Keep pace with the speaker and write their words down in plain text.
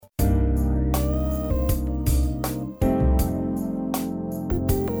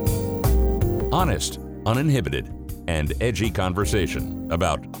Honest, uninhibited, and edgy conversation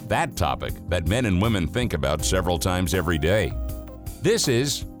about that topic that men and women think about several times every day. This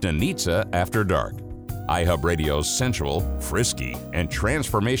is Denitza After Dark, iHub Radio's sensual, frisky, and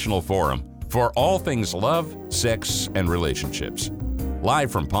transformational forum for all things love, sex, and relationships. Live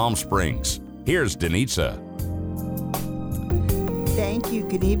from Palm Springs, here's Denitza. Thank you.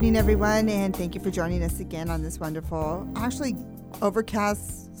 Good evening, everyone, and thank you for joining us again on this wonderful, actually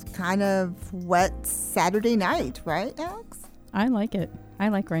overcast, kind of wet Saturday night, right, Alex? I like it. I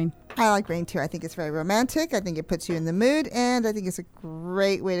like rain. I like rain, too. I think it's very romantic. I think it puts you in the mood, and I think it's a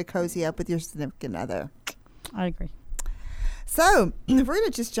great way to cozy up with your significant other. I agree. So we're going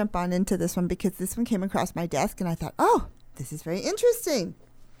to just jump on into this one because this one came across my desk, and I thought, oh, this is very interesting.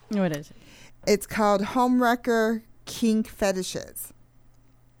 What is it? It's called Homewrecker Kink fetishes.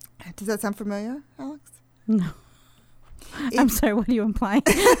 Does that sound familiar, Alex? No. I'm sorry, what are you implying?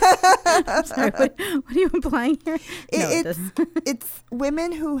 I'm sorry, what are you implying here? It doesn't. It's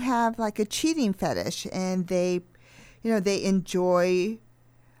women who have like a cheating fetish, and they enjoy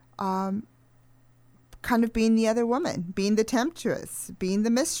kind of being the other woman, being the temptress, being the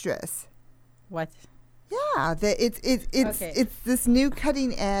mistress. What? Yeah, it's this new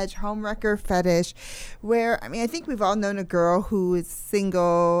cutting edge homewrecker fetish where, I think we've all known a girl who is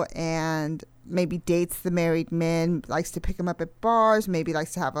single and maybe dates the married men, likes to pick them up at bars, maybe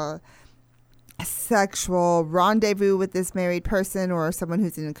likes to have a sexual rendezvous with this married person or someone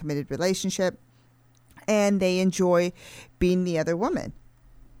who's in a committed relationship, and they enjoy being the other woman.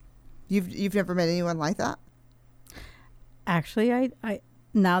 You've never met anyone like that? Actually, I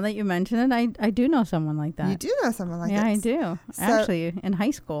now that you mention it, I do know someone like that. You do know someone like that? Yeah, I do. So, actually, in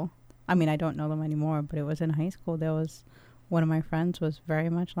high school. I don't know them anymore, but it was in high school. There was one of my friends was very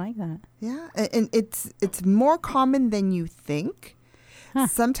much like that. Yeah, and it's more common than you think. Huh.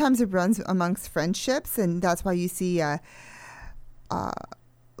 Sometimes it runs amongst friendships, and that's why you see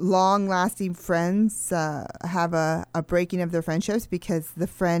long-lasting friends have a breaking of their friendships because the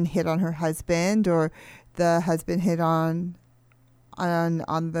friend hit on her husband, or the husband hit on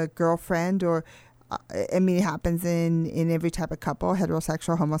the girlfriend, or it happens in every type of couple: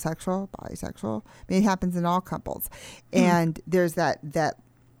 heterosexual, homosexual, bisexual. It happens in all couples. And there's that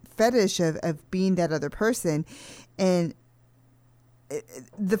fetish of being that other person, and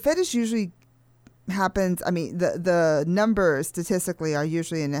the fetish usually happens. The numbers statistically are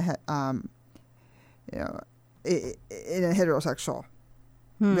usually in a heterosexual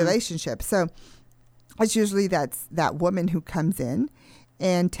relationship. So it's usually that woman who comes in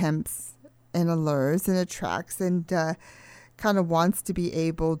and tempts and allures and attracts and kind of wants to be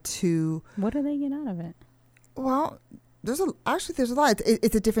able to... What do they get out of it? Well, there's a lot.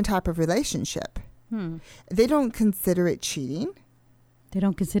 It's a different type of relationship. They don't consider it cheating. They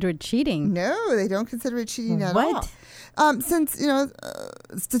don't consider it cheating? No, they don't consider it cheating at all. Since,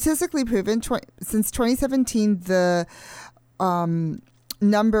 statistically proven, since 2017, the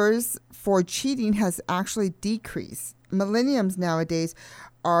numbers for cheating has actually decreased. Millennials nowadays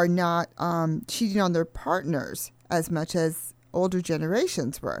are not cheating on their partners as much as older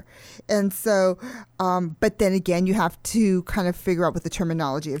generations were. And so, but then again, you have to kind of figure out what the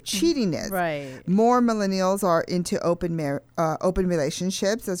terminology of cheating is. Right. More millennials are into open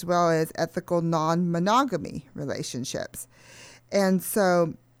relationships as well as ethical non-monogamy relationships. And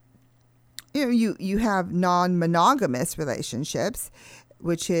so, you have non-monogamous relationships,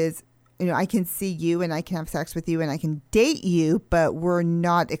 which is, I can see you and I can have sex with you and I can date you, but we're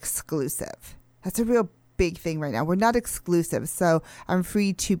not exclusive. That's a real big thing right now. We're not exclusive. So I'm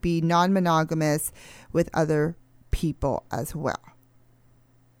free to be non-monogamous with other people as well.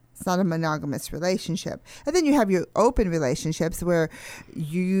 It's not a monogamous relationship. And then you have your open relationships where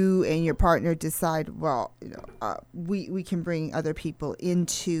you and your partner decide, we can bring other people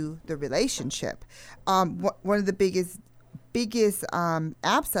into the relationship. One of the biggest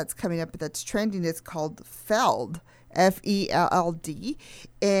apps that's coming up that's trending is called Feld, Feld,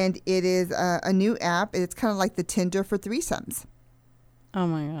 and it is a new app. It's kind of like the Tinder for threesomes. Oh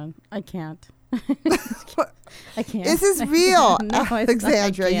my God, I can't. I can't. This is real, no,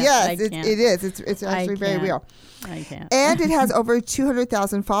 Alexandra. Yes, it is. It's actually very real. I can't. And it has over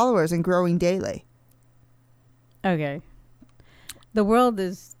 200,000 followers and growing daily. Okay. The world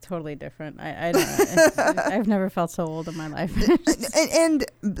is totally different. I don't know. I've never felt so old in my life. and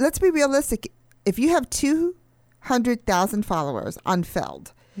let's be realistic. If you have 200,000 followers on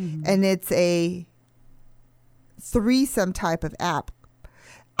Feld, and it's a threesome type of app,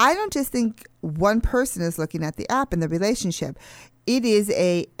 I don't just think one person is looking at the app in the relationship. It is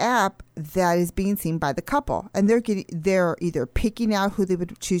a app that is being seen by the couple, and they're either picking out who they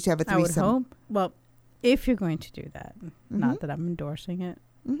would choose to have a threesome Well, if you're going to do that, Mm-hmm. not that I'm endorsing it,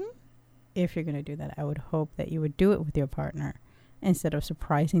 Mm-hmm. if you're going to do that, I would hope that you would do it with your partner instead of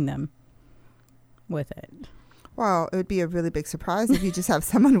surprising them with it. Well, it would be a really big surprise if you just have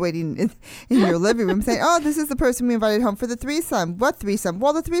someone waiting in your living room saying, oh, this is the person we invited home for the threesome. What threesome?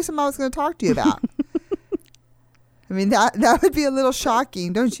 Well, the threesome I was going to talk to you about. I mean, that would be a little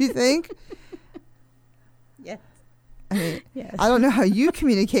shocking, don't you think? Yes. I mean, Yes. I don't know how you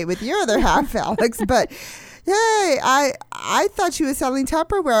communicate with your other half, Alex, but yay, I thought she was selling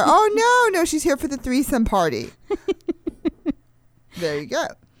Tupperware. Oh, no, she's here for the threesome party. There you go.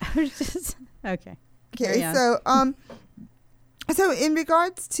 I was just, okay. Okay, so in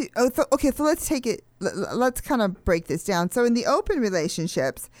regards to, so let's take it, let's kind of break this down. So in the open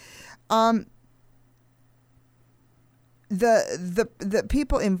relationships, the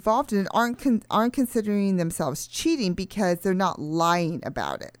people involved in it aren't considering themselves cheating because they're not lying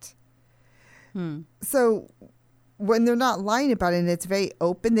about it. So when they're not lying about it and it's very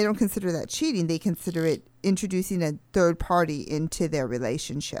open, they don't consider that cheating. They consider it introducing a third party into their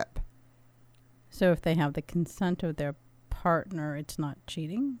relationship. So if they have the consent of their partner, it's not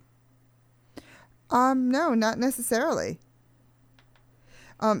cheating? No, not necessarily.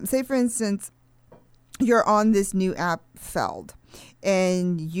 Say, for instance, you're on this new app, Feld,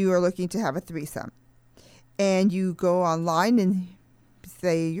 and you are looking to have a threesome. And you go online and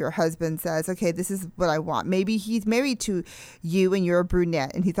say your husband says, okay, this is what I want. Maybe he's married to you and you're a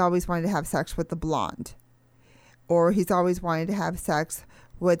brunette and he's always wanted to have sex with the blonde. Or he's always wanted to have sex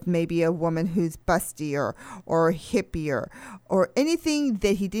with maybe a woman who's busty or hippier or anything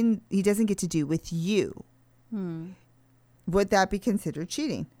that he doesn't get to do with you. Would that be considered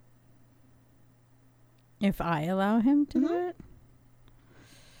cheating? If I allow him to do it?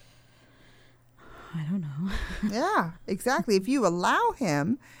 I don't know. Yeah, exactly. If you allow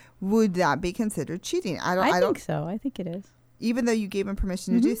him, would that be considered cheating? I think so. I think it is. Even though you gave him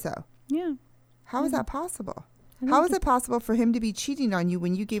permission to do so. Yeah. How is that possible? How is it possible for him to be cheating on you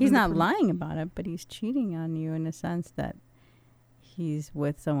when you gave him He's not lying about it, but he's cheating on you in the sense that he's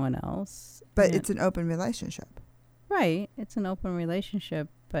with someone else. But it's an open relationship. Right. It's an open relationship,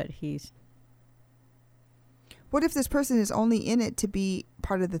 but he's... What if this person is only in it to be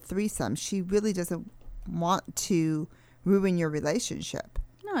part of the threesome? She really doesn't want to ruin your relationship.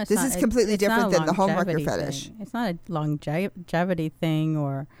 No, it's this not. is completely different than the homewrecker fetish. Thing. It's not a longevity thing,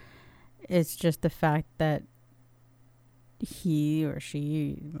 or it's just the fact that he or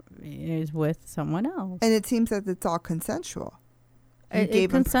she is with someone else. And it seems that it's all consensual.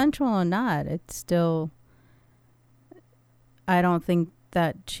 Consensual or not, it's still... I don't think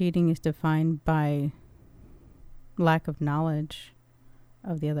that cheating is defined by lack of knowledge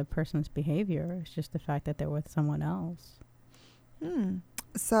of the other person's behavior. It's just the fact that they're with someone else.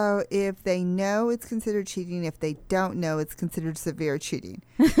 So if they know, it's considered cheating. If they don't know, it's considered severe cheating.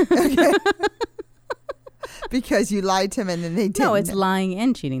 Okay. Because you lied to him and then they didn't. No, it's lying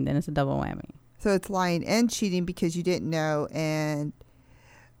and cheating. Then it's a double whammy. So it's lying and cheating because you didn't know.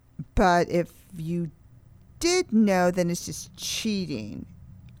 But if you did know, then it's just cheating.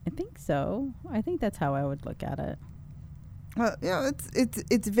 I think so. I think that's how I would look at it. Well,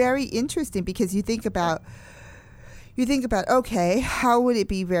 it's very interesting because you think about okay, how would it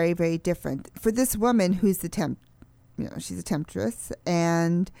be very, very different for this woman who's she's a temptress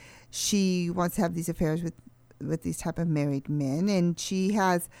and she wants to have these affairs with these type of married men, and she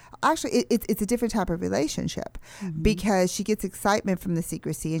has it's a different type of relationship because she gets excitement from the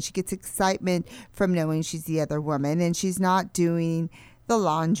secrecy and she gets excitement from knowing she's the other woman and she's not doing the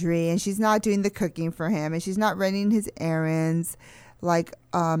laundry and she's not doing the cooking for him and she's not running his errands like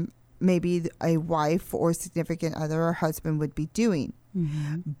maybe a wife or significant other or husband would be doing.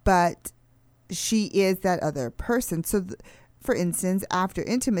 But she is that other person. So for instance, after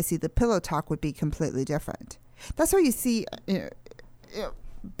intimacy, the pillow talk would be completely different. That's why you see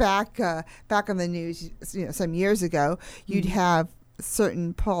back on the news, some years ago, you'd have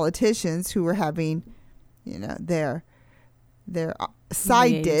certain politicians who were having their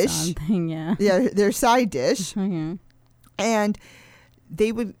side dish thing, their side dish Mm-hmm. and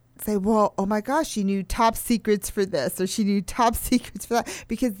they would say, well, oh my gosh, she knew top secrets for this or she knew top secrets for that,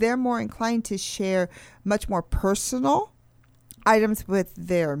 because they're more inclined to share much more personal items with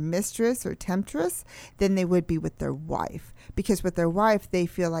their mistress or temptress than they would be with their wife, because with their wife they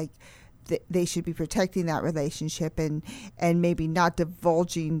feel like they should be protecting that relationship and maybe not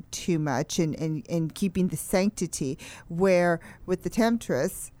divulging too much and keeping the sanctity, where with the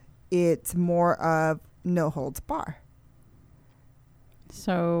temptress it's more of no holds bar.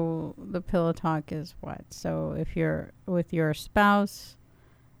 So the pillow talk is what? So if you're with your spouse,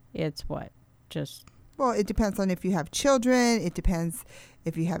 it's what? just... Well, it depends on if you have children. It depends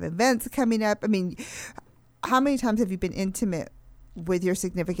if you have events coming up. I mean, how many times have you been intimate with your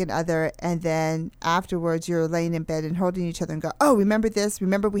significant other, and then afterwards you're laying in bed and holding each other and go, oh, remember this?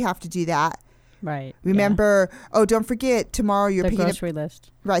 Remember we have to do that? Right. Remember, oh, don't forget, tomorrow you're the picking grocery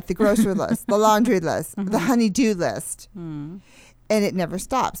list. Right, the grocery list, the laundry list, the honey-do list. Mm. And it never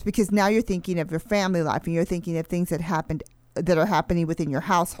stops, because now you're thinking of your family life and you're thinking of things that are happening within your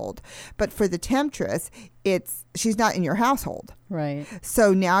household. But for the temptress, she's not in your household. Right.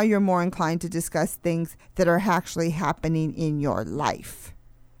 So now you're more inclined to discuss things that are actually happening in your life.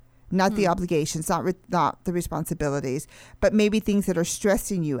 Not the obligations, not the responsibilities, but maybe things that are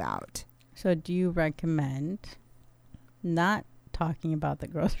stressing you out. So do you recommend not talking about the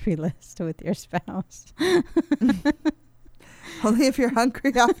grocery list with your spouse? Only if you're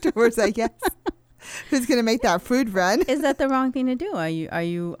hungry afterwards, I guess. Who's going to make that food run? Is that the wrong thing to do? Are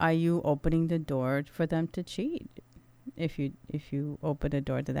you opening the door for them to cheat? If you open a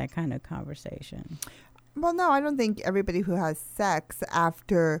door to that kind of conversation. Well, no, I don't think everybody who has sex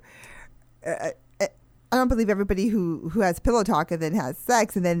after. I don't believe everybody who has pillow talk and then has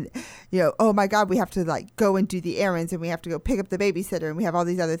sex and then, oh my God, we have to like go and do the errands and we have to go pick up the babysitter and we have all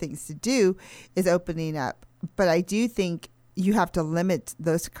these other things to do, is opening up. But I do think you have to limit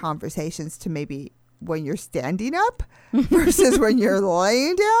those conversations to maybe when you're standing up versus when you're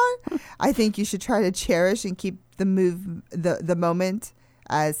laying down. I think you should try to cherish and keep the moment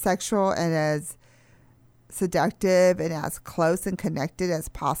as sexual and as seductive and as close and connected as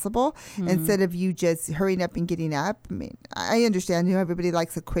possible, instead of you just hurrying up and getting up. I mean, I understand everybody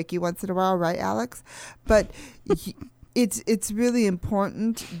likes a quickie once in a while, right, Alex? But it's really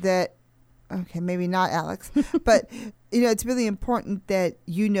important that, okay, maybe not Alex, but it's really important that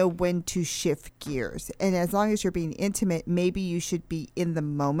you know when to shift gears. And as long as you're being intimate, maybe you should be in the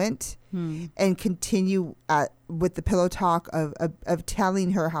moment and continue with the pillow talk of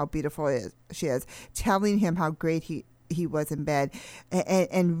telling her how beautiful she is, telling him how great he was in bed,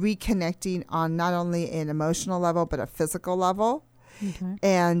 and reconnecting on not only an emotional level but a physical level,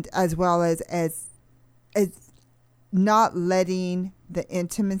 and as well as not letting the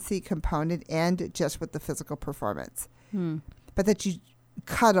intimacy component end just with the physical performance, but that you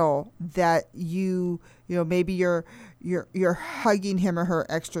cuddle, that maybe you're hugging him or her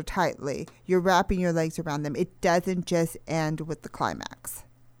extra tightly, you're wrapping your legs around them. It doesn't just end with the climax.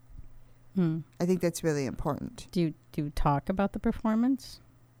 I think that's really important. Do you talk about the performance?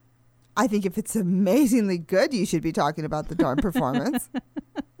 I think if it's amazingly good, you should be talking about the darn performance.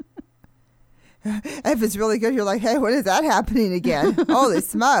 If it's really good, you're like, hey, when is that happening again? Holy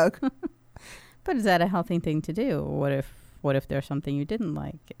smoke. But is that a healthy thing to do? What if there's something you didn't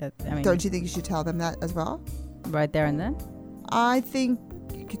like? I mean, don't you think you should tell them that as well? Right there and then? I think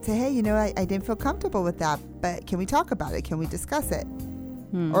you could say, hey, I didn't feel comfortable with that, but can we talk about it? Can we discuss it?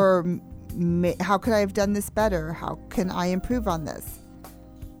 Or how could I have done this better? How can I improve on this?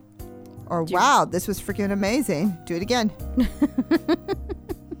 Or, wow, this was freaking amazing. Do it again.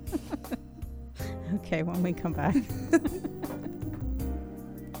 Okay, when we come back.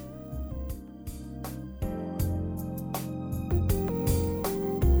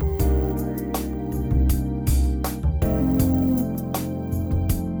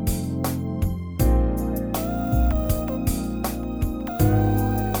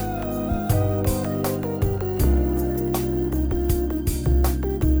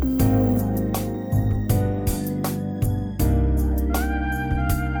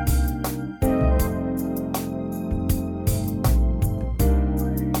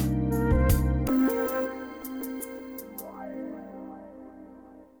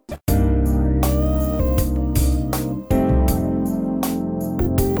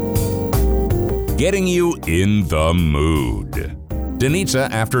 Getting you in the mood. Denitza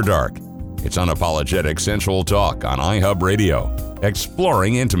After Dark. It's unapologetic sensual talk on iHub Radio.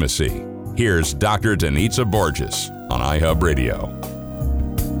 Exploring intimacy. Here's Dr. Denitza Borges on iHub Radio.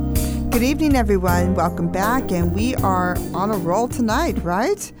 Good evening, everyone. Welcome back. And we are on a roll tonight,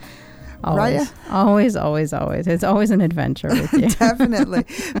 right? Always, right? Always. It's always an adventure with you. Definitely.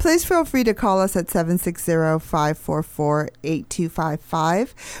 Please feel free to call us at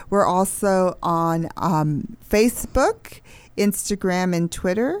 760-544-8255. We're also on Facebook, Instagram, and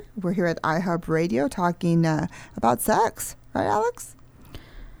Twitter. We're here at iHub Radio talking about sex. Right, Alex?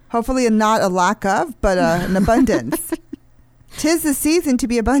 Hopefully not a lack of, but an abundance. 'Tis the season to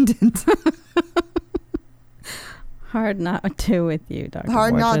be abundant. Hard not to with you, Dr.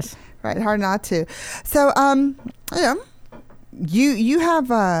 Borges. Hard not to. So, you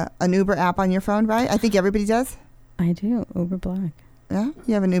have an Uber app on your phone, right? I think everybody does. I do. Uber Black. Yeah,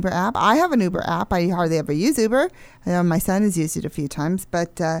 you have an Uber app. I have an Uber app. I hardly ever use Uber. I know my son has used it a few times.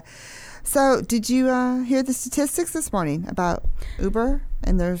 But so did you hear the statistics this morning about Uber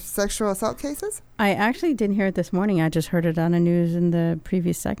and their sexual assault cases? I actually didn't hear it this morning. I just heard it on the news in the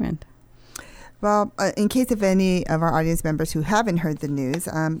previous segment. Well, in case of any of our audience members who haven't heard the news,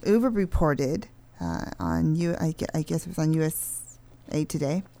 Uber reported I guess it was on USA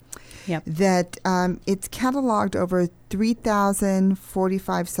Today, that it's cataloged over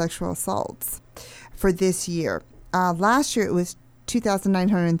 3,045 sexual assaults for this year. Last year it was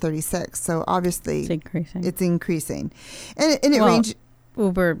 2,936. So obviously it's increasing. And it ranges.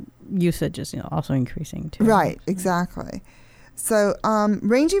 Uber usage is also increasing too. Right, exactly. So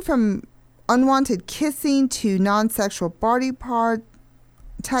ranging from unwanted kissing to non-sexual body part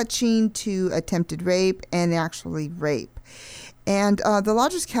touching to attempted rape and actually rape. And the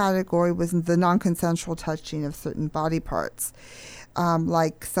largest category was the non-consensual touching of certain body parts,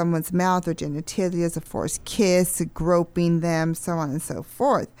 like someone's mouth or genitalia, a forced kiss, groping them, so on and so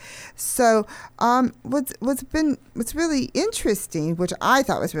forth. So what's really interesting, which I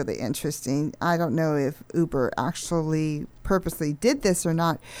thought was really interesting, I don't know if Uber actually purposely did this or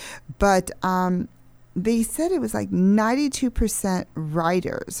not, but they said it was like 92%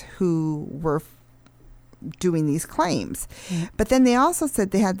 riders who were doing these claims. Mm-hmm. But then they also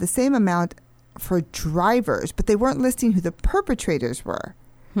said they had the same amount for drivers, but they weren't listing who the perpetrators were.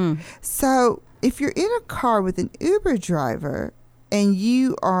 So if you're in a car with an Uber driver and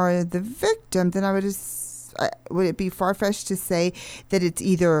you are the victim, then would it be far-fetched to say that it's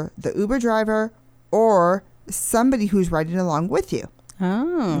either the Uber driver or somebody who's riding along with you?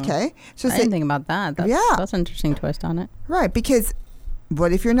 Oh. Okay. So I didn't think about that. That's an interesting twist on it. Right, because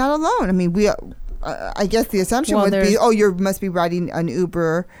what if you're not alone? I mean, I guess the assumption would be, you must be riding an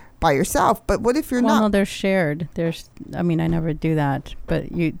Uber by yourself. But what if you're not? Well, no, they're shared. I never do that. But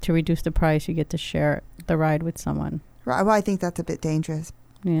to reduce the price, you get to share the ride with someone. Right. Well, I think that's a bit dangerous.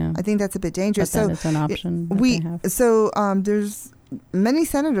 Yeah. I think that's a bit dangerous. But it's an option. There's many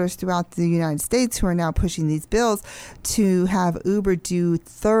senators throughout the United States who are now pushing these bills to have Uber do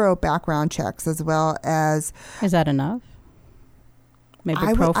thorough background checks as well as. Is that enough? Maybe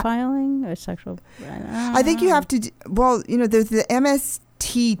profiling or sexual. I think you have to. There's the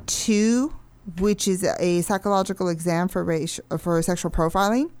MST2, which is a psychological exam for sexual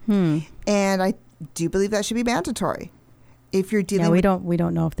profiling, and I do believe that should be mandatory. If you're dealing, we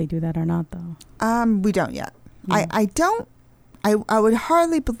don't know if they do that or not, though. We don't yet. I don't. I would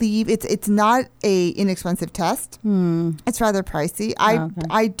hardly believe it's not a inexpensive test. It's rather pricey.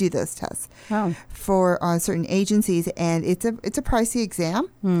 I do those tests for certain agencies, and it's a pricey exam.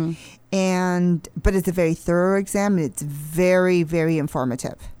 But it's a very thorough exam, and it's very, very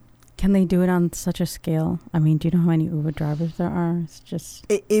informative. Can they do it on such a scale? I mean, do you know how many Uber drivers there are? It's just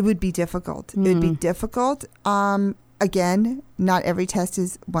it would be difficult. It would be difficult. Again, not every test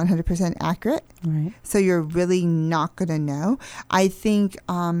is 100% accurate. Right. So you're really not going to know. I think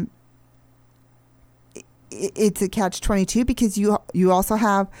it's a catch-22 because you also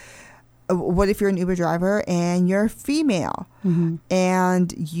have, what if you're an Uber driver and you're female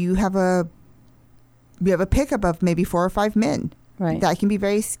and you have a pickup of maybe 4 or 5 men. Right. That can be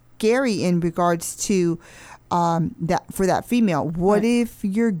very scary in regards to that for that female. What if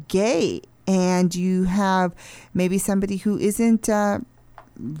you're gay? And you have maybe somebody who isn't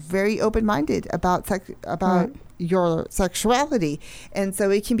very open-minded about your sexuality, and so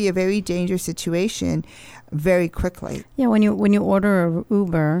it can be a very dangerous situation very quickly. Yeah, when you order an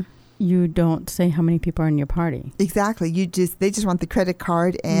Uber, you don't say how many people are in your party. Exactly. They just want the credit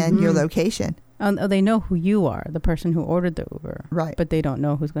card and your location. They know who you are, the person who ordered the Uber, right? But they don't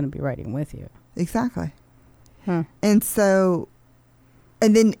know who's going to be riding with you. Exactly. And so.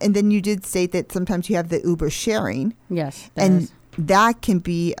 And then you did state that sometimes you have the Uber sharing. Yes. That can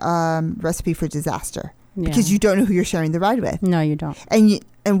be recipe for disaster because you don't know who you're sharing the ride with. No, you don't.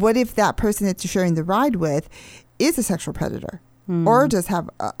 And what if that person that you're sharing the ride with is a sexual predator or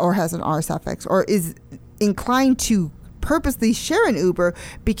has an R suffix or is inclined to purposely share an Uber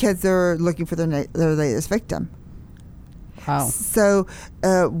because they're looking for their latest victim? Wow. So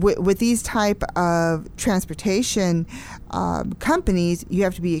with these type of transportation companies, you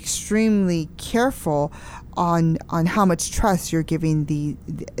have to be extremely careful on how much trust you're giving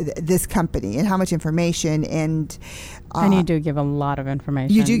this company and how much information and you do give a lot of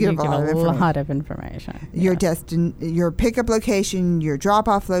information. You do give a lot of information. Your pickup location, your drop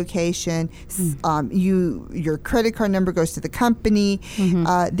off location, your credit card number goes to the company.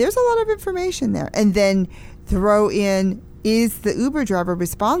 There's a lot of information there, and then throw in is the Uber driver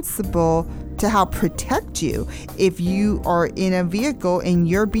responsible to help protect you if you are in a vehicle and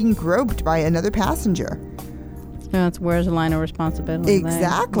you're being groped by another passenger? Yeah, it's where's the line of responsibility?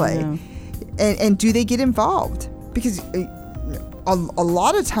 Exactly. And do they get involved? Because a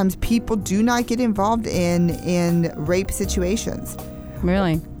lot of times people do not get involved in rape situations.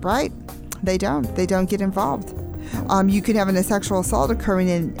 Really? Right. They don't get involved. You could have a sexual assault occurring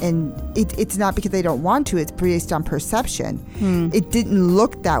and it's not because they don't want to, it's based on perception. It didn't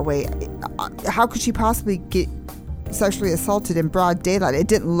look that way. How could she possibly get sexually assaulted in broad daylight? It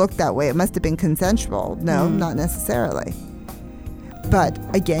didn't look that way. It must have been consensual. No, not necessarily. But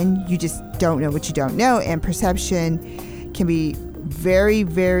again, you just don't know what you don't know, and perception can be very,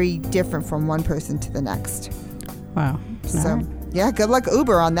 very different from one person to the next. Wow. So, yeah, good luck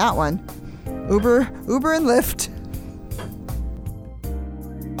Uber on that one. Uber and Lyft.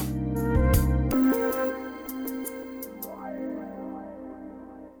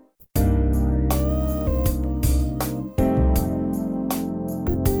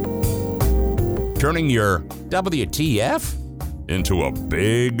 Turning your WTF into a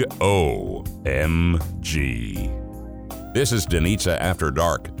big OMG. This is Denitza After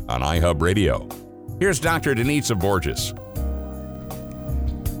Dark on iHub Radio. Here's Dr. Denitza Borges.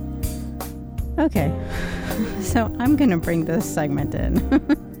 Okay, so I'm going to bring this segment in.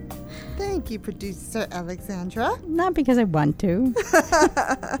 Thank you, producer Alexandra. Not because I want to,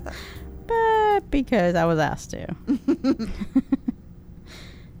 but because I was asked to.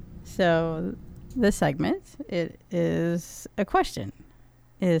 So this segment, it is a question.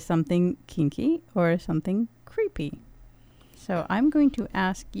 Is something kinky or something creepy? So I'm going to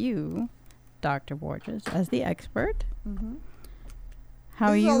ask you, Dr. Borges, as the expert,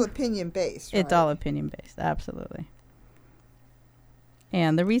 how It's you... all opinion-based, right? It's all opinion-based, absolutely.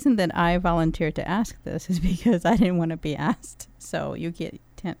 And the reason that I volunteered to ask this is because I didn't want to be asked. So you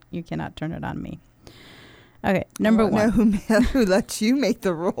cannot turn it on me. Okay, number one. I don't know who let you make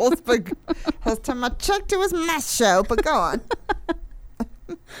the rules, but last time I checked, it was my show, but go on.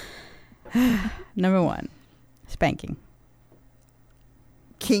 Number one, spanking.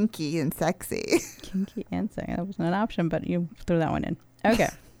 Kinky and sexy. Kinky and sexy. That wasn't an option, but you threw that one in. Okay.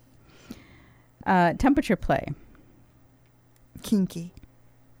 Temperature play. Kinky.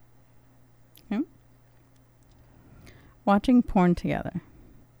 Okay. Watching porn together.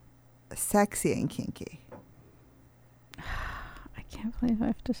 Sexy and kinky. I can't believe I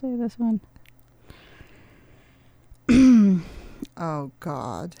have to say this one. Oh,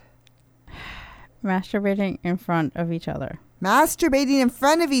 God. Masturbating in front of each other. Masturbating in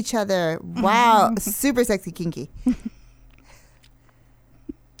front of each other. Wow. Super sexy kinky.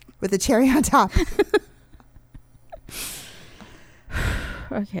 With a cherry on top.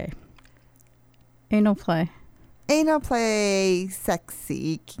 Okay. Anal play. Anal play.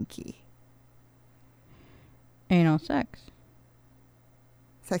 Sexy kinky. Anal sex.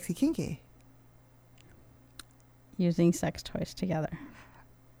 Sexy kinky. Using sex toys together.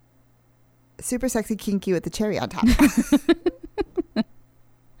 Super sexy kinky with the cherry on top.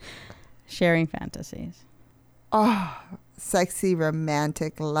 Sharing fantasies. Oh, sexy,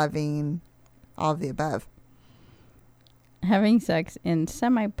 romantic, loving, all of the above. Having sex in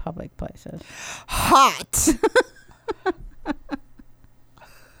semi-public places. Hot.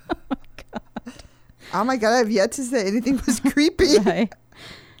 Oh my God, I've yet to say anything was creepy. Right.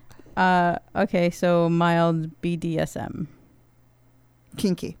 Okay, so mild BDSM.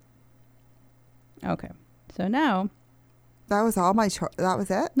 Kinky. Okay. So now. That was all my that was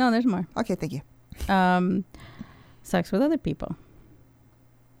it? No, there's more. Okay, thank you. Sex with other people.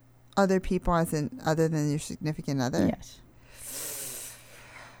 Other people as in other than your significant other? Yes.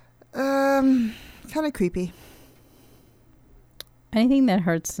 Kind of creepy. Anything that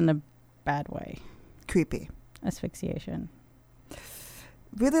hurts in a bad way. Creepy. Asphyxiation.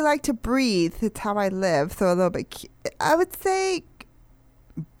 Really like to breathe. It's how I live. So a little bit, I would say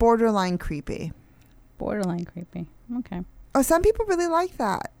borderline creepy. Borderline creepy. Okay. Oh, some people really like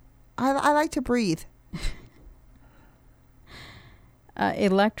that. I like to breathe.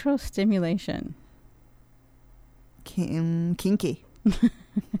 Electrostimulation. Kinky.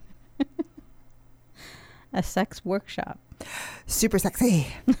 A sex workshop. Super sexy.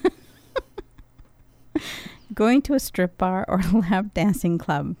 Going to a strip bar or lap dancing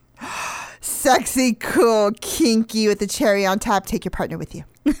club. Sexy, cool, kinky with the cherry on top. Take your partner with you.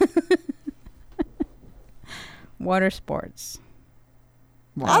 Water sports.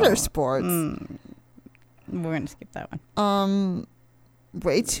 Water sports? We're going to skip that one.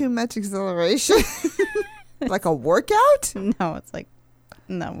 Way too much exhilaration. Like a workout? No, it's like,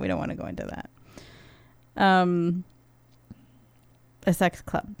 no, we don't want to go into that. A sex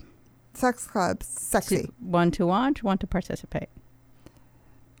club. Sex club, sexy. One to watch, one to participate.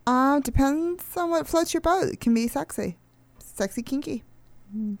 Depends on what floats your boat. It can be sexy. Sexy kinky.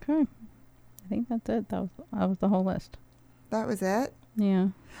 Okay. I think that's it. That was the whole list. That was it? Yeah.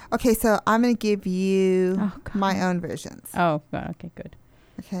 Okay, so I'm going to give you my own versions. Oh, God. Okay, good.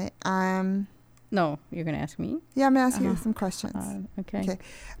 Okay. No, you're going to ask me? Yeah, I'm going to ask you some questions. Okay. Okay.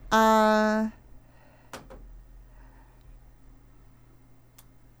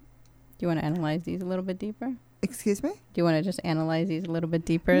 Do you want to analyze these a little bit deeper? Excuse me? Do you want to just analyze these a little bit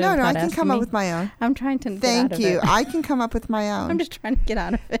deeper? No, I can come up with my own. I'm trying to get out Thank of you. it. I can come up with my own. I'm just trying to get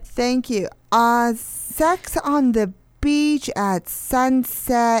out of it. Thank you. Sex on the beach at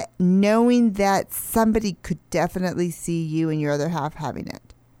sunset, knowing that somebody could definitely see you and your other half having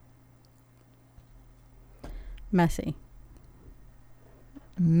it. Messy.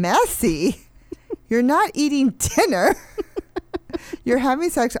 Messy? You're not eating dinner. You're having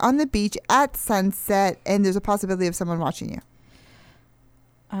sex on the beach at sunset, and there's a possibility of someone watching you.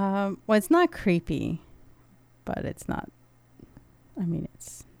 Well, it's not creepy, but it's not. I mean,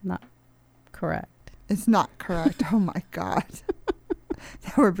 it's not correct. It's not correct. Oh my God!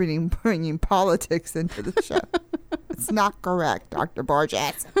 Now we're bringing politics into the show. It's not correct, Dr.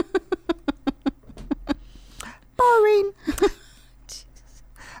 Borges. Boring.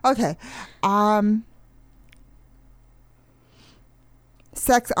 Okay.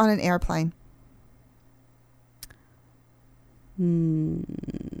 Sex on an airplane.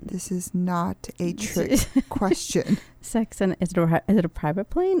 This is not a trick question. Sex and is it a private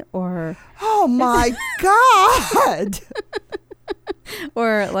plane or? Oh my God!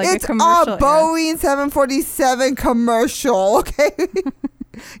 Or like it's a commercial? It's a Boeing 747 commercial. Okay,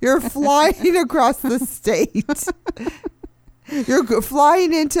 you're flying across the state. You're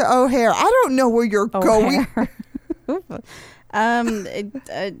flying into O'Hare. I don't know where you're going.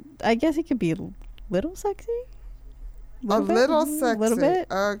 I guess it could be a little sexy. A little sexy. A little bit.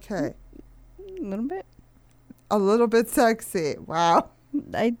 Okay. A little bit. A little bit sexy. Wow.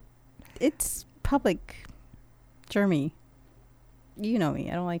 It's public germy. You know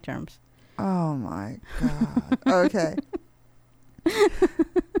me. I don't like germs. Oh my God. Okay.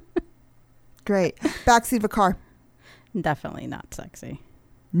 Great. Backseat of a car. Definitely not sexy.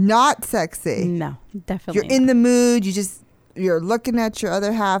 Not sexy. No, definitely. You're in the mood. You're looking at your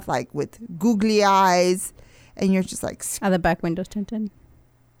other half like with googly eyes, and you're just like. Are the back windows tinted?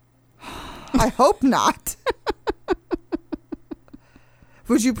 I hope not.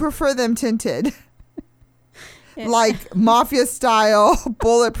 Would you prefer them tinted? Like mafia style,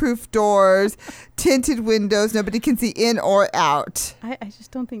 bulletproof doors, tinted windows, nobody can see in or out. I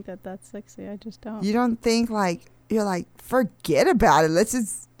just don't think that's sexy. I just don't. You don't think you're like, forget about it. Let's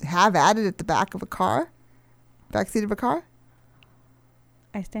just have at it at the back of a car? Backseat of a car?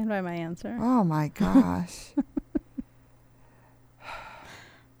 I stand by my answer. Oh my gosh.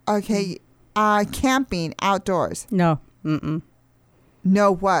 Okay. Camping outdoors. No. Mm-mm.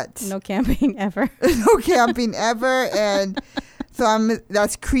 No what? No camping ever. No camping ever. And so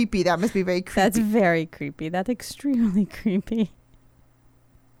that's creepy. That must be very creepy. That's very creepy. That's extremely creepy.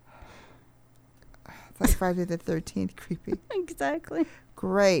 It's like Friday the 13th creepy. Exactly.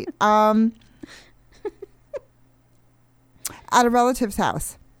 Great. At a relative's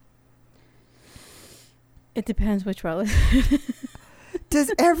house. It depends which relative.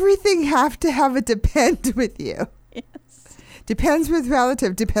 Does everything have to have a depend with you? Yes. Depends with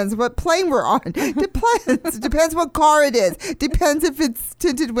relative. Depends what plane we're on. Depends. Depends what car it is. Depends if it's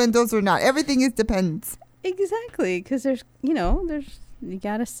tinted windows or not. Everything is depends. Exactly. Because you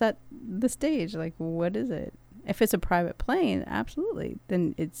got to set the stage. Like, what is it? If it's a private plane, absolutely.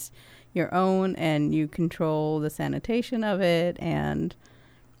 Then it's your own and you control the sanitation of it and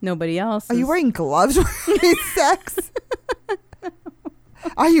nobody else. Are you wearing gloves during sex?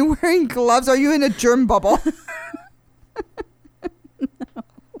 Are you wearing gloves? Are you in a germ bubble? No.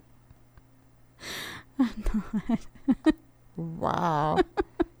 I'm not. Wow.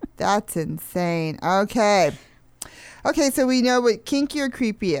 That's insane. Okay, so we know what kinky or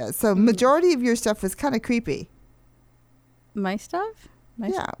creepy is. So majority of your stuff was kind of creepy. My stuff?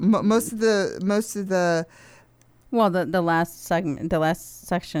 Most of the Well, the last segment, the last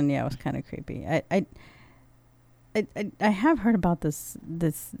section, was kind of creepy. I have heard about this.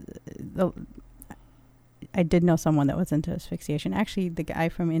 I did know someone that was into asphyxiation. Actually, the guy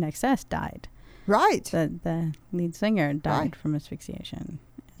from INXS died. Right. The lead singer died Right. from asphyxiation.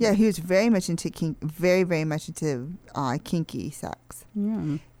 Yeah, he was very much into very, very much into kinky sex.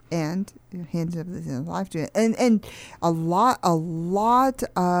 Yeah. And he ended up losing his life doing it. And a lot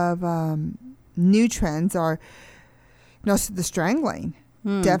of new trends are, No, so the strangling.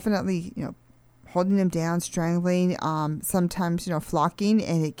 Definitely, holding them down, strangling, sometimes, flocking,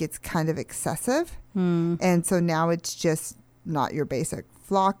 and it gets kind of excessive. And so now it's just not your basic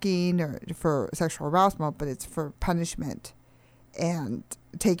flocking or for sexual arousal, but it's for punishment and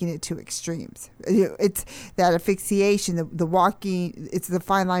taking it to extremes. It's that asphyxiation, the walking, it's the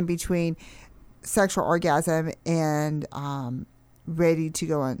fine line between sexual orgasm and ready to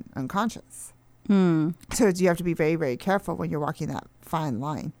go unconscious. So you have to be very, very careful when you're walking that fine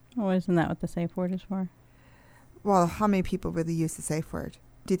line. Well, isn't that what the safe word is for? Well, how many people really use the safe word?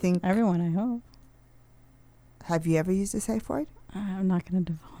 Do you think? Everyone, I hope. Have you ever used a safe word? I'm not going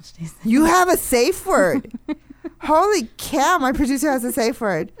to divulge these things. You have a safe word. Holy cow, my producer has a safe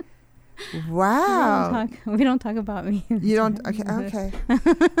word. Wow. We don't talk about me. You don't? Okay.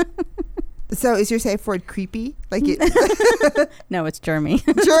 So is your safe word creepy? Like it? No, it's germy.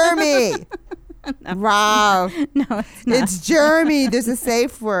 Germy. No. Wow. No, it's not. It's germy. There's a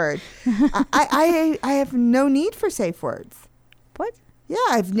safe word. I have no need for safe words. What? Yeah,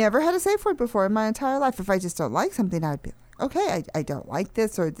 I've never had a safe word before in my entire life. If I just don't like something, I'd be like, okay, I don't like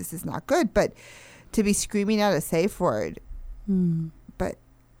this, or this is not good. But to be screaming out a safe word. But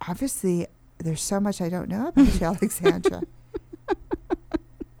obviously, there's so much I don't know about you, Alexandra.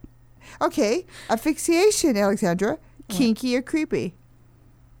 Okay, asphyxiation, Alexandra. Kinky or creepy?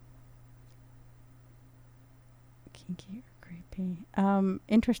 Kinky or creepy?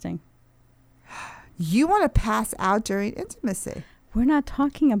 Interesting. You want to pass out during intimacy. We're not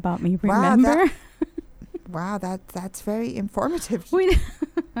talking about me, remember? Wow, that's very informative.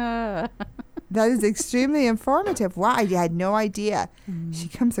 That is extremely informative. Wow, I had no idea. She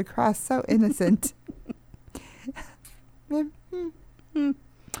comes across so innocent.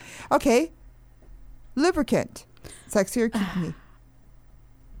 Okay. Lubricant. Sexy or kinky?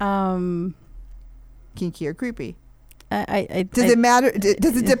 Kinky or creepy? Does it matter?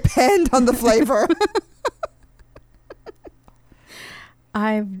 Does it depend on the flavor?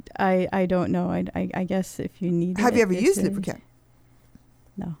 I don't know. I guess if you need Have you ever used lubricant?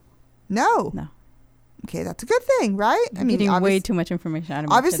 No. No? No. Okay, that's a good thing, right? I mean, getting way too much information out of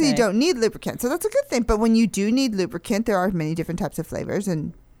me obviously today. You don't need lubricant, so that's a good thing. But when you do need lubricant, there are many different types of flavors,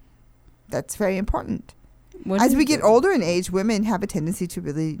 and that's very important. As we get older in age, women have a tendency to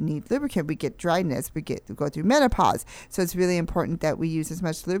really need lubricant. We get dryness. We go through menopause. So it's really important that we use as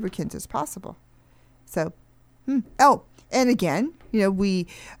much lubricant as possible. So, oh, and again, we,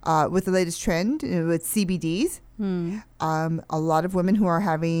 with the latest trend with CBDs, a lot of women who are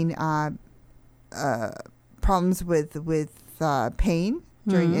having problems with pain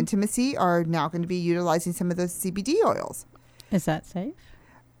during intimacy are now going to be utilizing some of those CBD oils. Is that safe?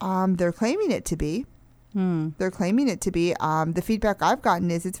 They're claiming it to be. They're claiming it to be. The feedback I've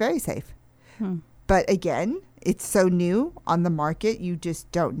gotten is it's very safe. But again, it's so new on the market, you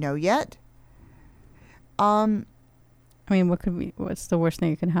just don't know yet. I mean, what's the worst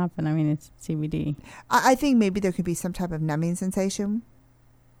thing that could happen? I mean, it's CBD. I think maybe there could be some type of numbing sensation.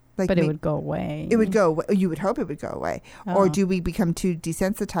 But it would go away. It would go away. You would hope it would go away. Oh. Or do we become too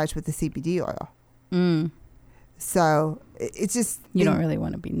desensitized with the CBD oil? So it's just... You don't really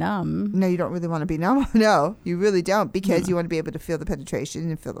want to be numb. No, you don't really want to be numb. No, you really don't, because you want to be able to feel the penetration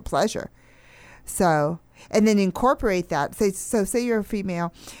and feel the pleasure. So, and then incorporate that. Say you're a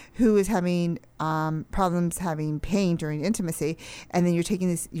female who is having problems having pain during intimacy, and then you're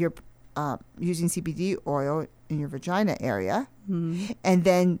taking you're using CBD oil in your vagina area, and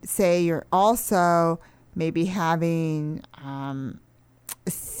then say you're also maybe having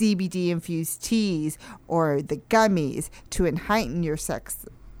CBD infused teas or the gummies to heighten your sex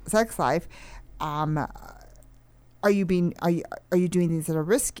life. Are you doing things that are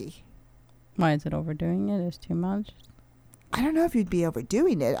risky? Why is it overdoing it? Is too much? I don't know if you'd be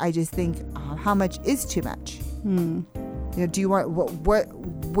overdoing it. I just think how much is too much. Do you want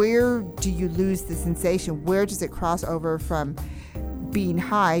where do you lose the sensation? Where does it cross over from being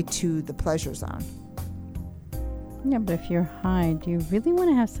high to the pleasure zone? Yeah, but if you're high, do you really want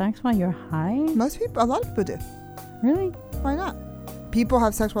to have sex while you're high? A lot of people do. Really? Why not? People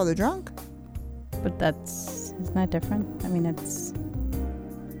have sex while they're drunk. But isn't that different? I mean, it's...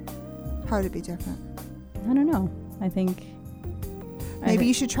 How would it be different? I don't know. I think... Maybe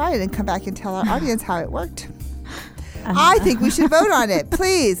you should try it and come back and tell our audience how it worked. I think we should vote on it.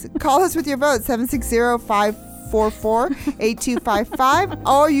 Please call us with your vote, 760-544-8255.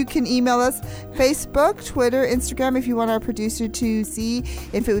 Or you can email us Facebook, Twitter, Instagram if you want our producer to see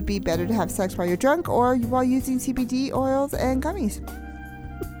if it would be better to have sex while you're drunk or while using CBD oils and gummies.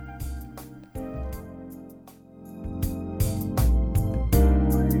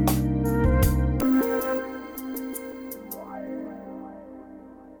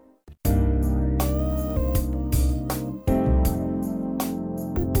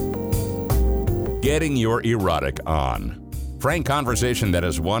 Getting your erotic on. Frank conversation that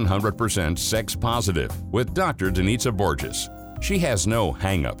is 100% sex positive with Dr. Denitza Borges. She has no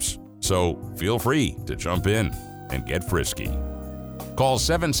hang-ups, so feel free to jump in and get frisky. Call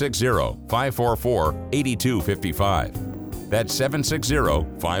 760-544-8255. That's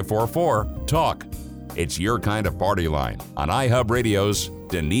 760-544-TALK. It's your kind of party line on iHub Radio's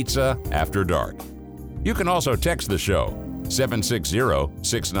Denitza After Dark. You can also text the show,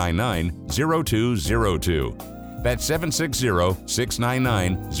 760-699-0202. That's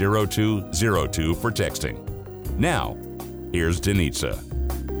 760-699-0202 for texting. Now, here's Denitza.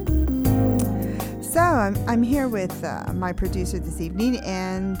 So I'm here with my producer this evening,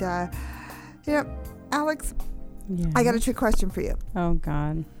 and Alex, I got a trick question for you. Oh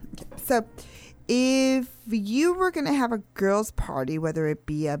God. So, if you were going to have a girls' party, whether it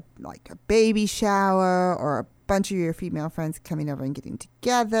be a baby shower or a bunch of your female friends coming over and getting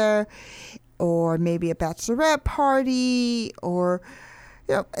together, or maybe a bachelorette party, or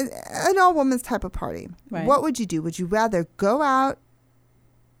an all-women's type of party, right, what would you do? Would you rather go out,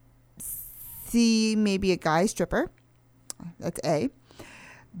 see maybe a guy stripper? That's A.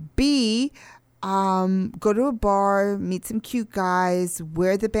 B, go to a bar, meet some cute guys,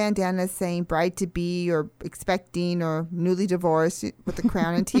 wear the bandana saying bride to be or expecting or newly divorced with the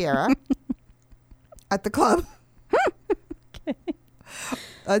crown and tiara at the club. Okay.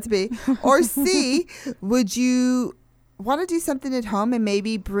 That's B. Or C, would you want to do something at home and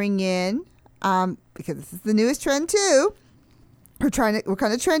maybe bring in, because this is the newest trend too. We're kind of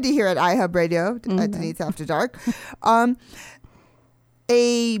trendy here at iHub Radio at Denitza After Dark.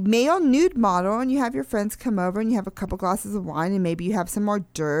 A male nude model, and you have your friends come over and you have a couple glasses of wine and maybe you have some hors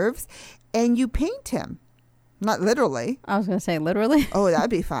d'oeuvres and you paint him. Not literally. I was going to say literally. Oh, that'd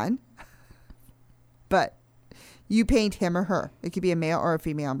be fun. But you paint him or her. It could be a male or a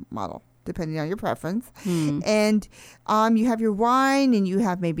female model, depending on your preference. And you have your wine and you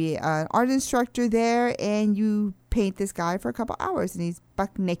have maybe an art instructor there and you paint this guy for a couple hours and he's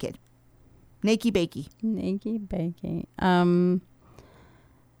buck naked. Nakey bakey. Nakey bakey.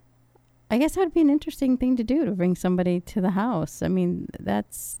 I guess that would be an interesting thing to do, to bring somebody to the house. I mean,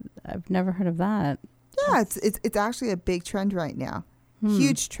 I've never heard of that. Yeah, it's actually a big trend right now.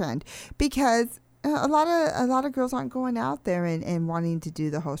 Huge trend. Because a lot of girls aren't going out there and wanting to do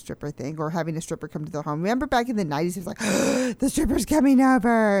the whole stripper thing or having a stripper come to their home. Remember back in the 90s, it was like, the stripper's coming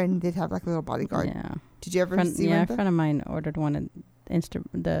over, and they'd have like a little bodyguard. Yeah. Did you ever see one? Yeah, a friend of mine ordered one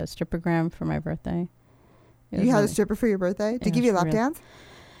the strippergram for my birthday. You had a stripper for your birthday? To give you a lap dance?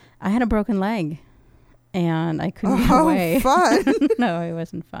 I had a broken leg, and I couldn't get away. Oh, fun. No, it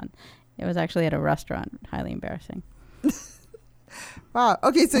wasn't fun. It was actually at a restaurant. Highly embarrassing. Wow.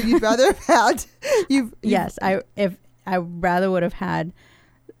 Okay, so you'd rather have had... Yes, I rather would have had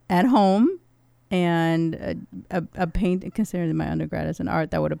at home and a paint, considering my undergrad as an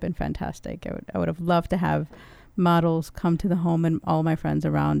art, that would have been fantastic. I would have loved to have models come to the home and all my friends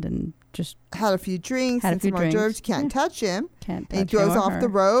around and just had a few drinks and some hors d'oeuvres. You can't touch him. Can't touch him. And he goes off the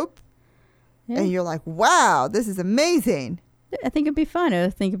rope. Yeah. And you're like, wow, this is amazing. I think it'd be fun. I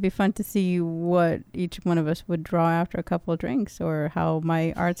think it'd be fun to see what each one of us would draw after a couple of drinks, or how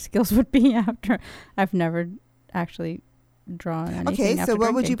my art skills would be after. I've never actually drawn anything. Okay, so after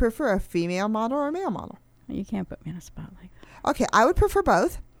what would drinking. you prefer, a female model or a male model? You can't put me on a spot like that. Okay, I would prefer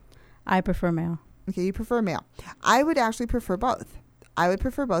both. I prefer male. Okay, you prefer male. I would actually prefer both. I would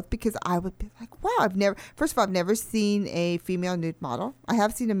prefer both because I would be like, wow, I've never seen a female nude model. I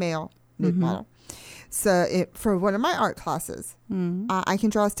have seen a male nude model. So for one of my art classes, I can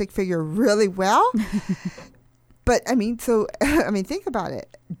draw a stick figure really well. But think about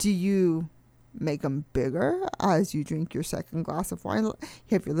it. Do you make them bigger as you drink your second glass of wine? You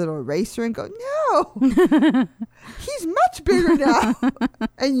have your little eraser and go, no, he's much bigger now.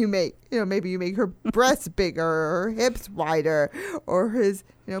 And you make, maybe you make her breasts bigger or her hips wider or his,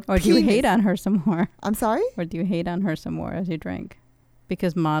 Or penis. do you hate on her some more? I'm sorry? Or do you hate on her some more as you drink?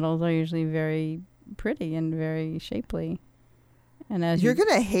 Because models are usually very pretty and very shapely. And as you're going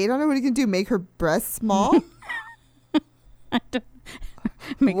to hate on her? What are you going to do? Make her breasts small? I don't.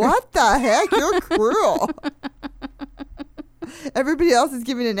 What the heck? You're cruel. Everybody else is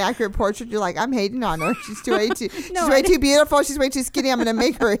giving an accurate portrait. You're like, I'm hating on her. She's way too beautiful. She's way too skinny. I'm going to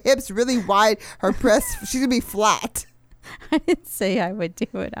make her hips really wide. Her breasts, she's going to be flat. I didn't say I would do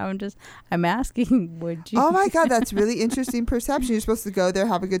it. I'm asking, would you? Oh my God, that's really interesting perception. You're supposed to go there,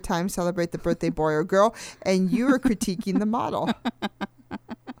 have a good time, celebrate the birthday boy or girl, and you are critiquing the model.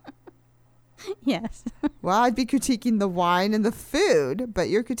 Yes. Well, I'd be critiquing the wine and the food, but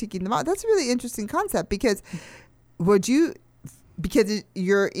you're critiquing the model. That's a really interesting concept because because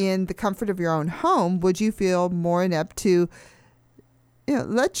you're in the comfort of your own home, would you feel more inept to,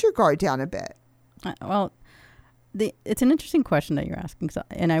 let your guard down a bit? Well, it's an interesting question that you're asking,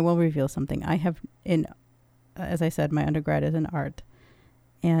 and I will reveal something. I have, as I said, my undergrad is in art,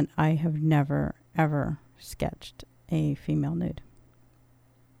 and I have never, ever sketched a female nude.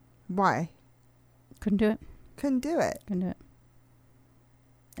 Why? Couldn't do it. Couldn't do it.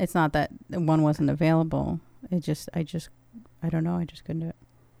 It's not that one wasn't available. I don't know. I just couldn't do it.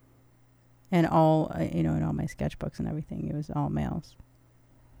 And all, in all my sketchbooks and everything, it was all males.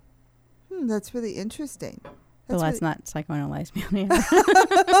 That's really interesting. But let's not psychoanalyze me on the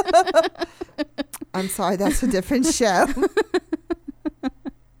air. I'm sorry, that's a different show.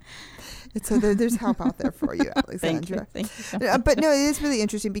 So there's help out there for you, Alexandra. Thank you so much. But no, it is really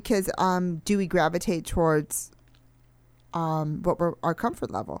interesting because do we gravitate towards our comfort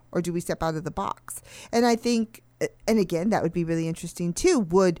level, or do we step out of the box? And I think, and again, that would be really interesting too.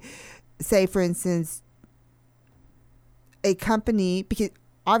 Would, say, for instance, a company, because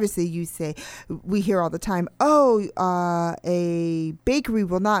obviously you say, we hear all the time, a bakery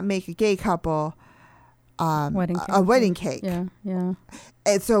will not make a gay couple wedding cake. Yeah.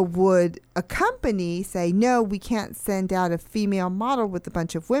 And so would a company say, no, we can't send out a female model with a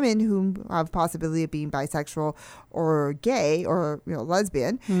bunch of women who have possibility of being bisexual or gay or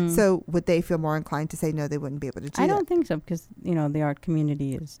lesbian? So would they feel more inclined to say, no, they wouldn't be able to do that? I don't think so, because, the art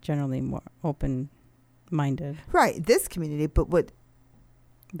community is generally more open-minded. Right, this community, but would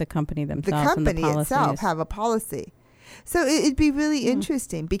the company themselves the company itself have a policy? So it'd be really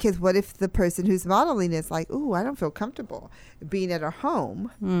interesting, because what if the person who's modeling is like, ooh, I don't feel comfortable being at a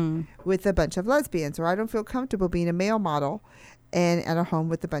home with a bunch of lesbians, or I don't feel comfortable being a male model and at a home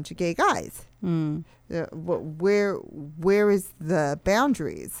with a bunch of gay guys. Where is the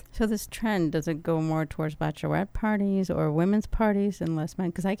boundaries? So this trend, does it go more towards bachelorette parties or women's parties and less men?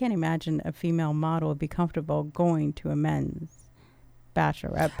 Because I can't imagine a female model would be comfortable going to a men's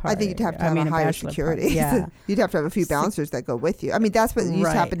bachelorette party. I think you'd have to have a higher security. Yeah. You'd have to have a few bouncers that go with you. I mean, that's what used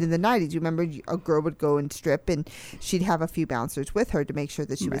to happen in the 90s. You remember a girl would go and strip, and she'd have a few bouncers with her to make sure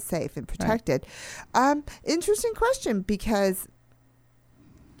that she was safe and protected. Interesting question, because,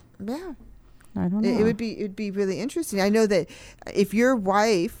 I don't know. It would be really interesting. I know that if your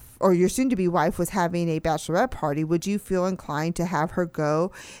wife or your soon-to-be wife was having a bachelorette party, would you feel inclined to have her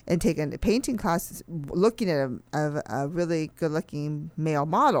go and take a painting class looking at a really good-looking male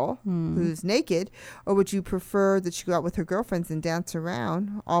model who's naked, or would you prefer that she go out with her girlfriends and dance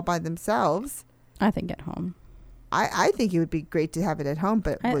around all by themselves? I think at home. I think it would be great to have it at home,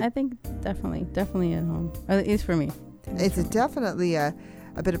 but I think definitely at home. At least for me. It's definitely a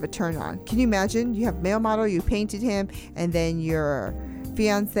bit of a turn on. Can you imagine? You have male model, you painted him, and then your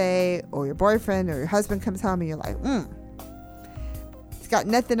fiance or your boyfriend or your husband comes home and you're like, he's got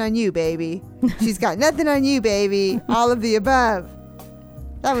nothing on you, baby. She's got nothing on you, baby. All of the above.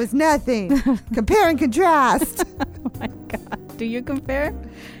 That was nothing. Compare and contrast. Oh my God. Do you compare?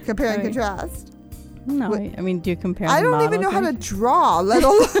 Compare and contrast? No, I mean, do you compare? I don't even know how to draw, let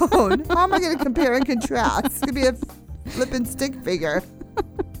alone how am I going to compare and contrast? It's going to be a flippin' stick figure. Oh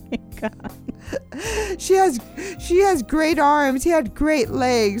my God. She has great arms. He had great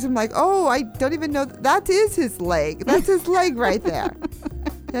legs. I'm like, oh, I don't even know. That is his leg. That's his leg right there.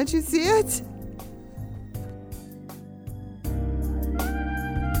 Can't you see it?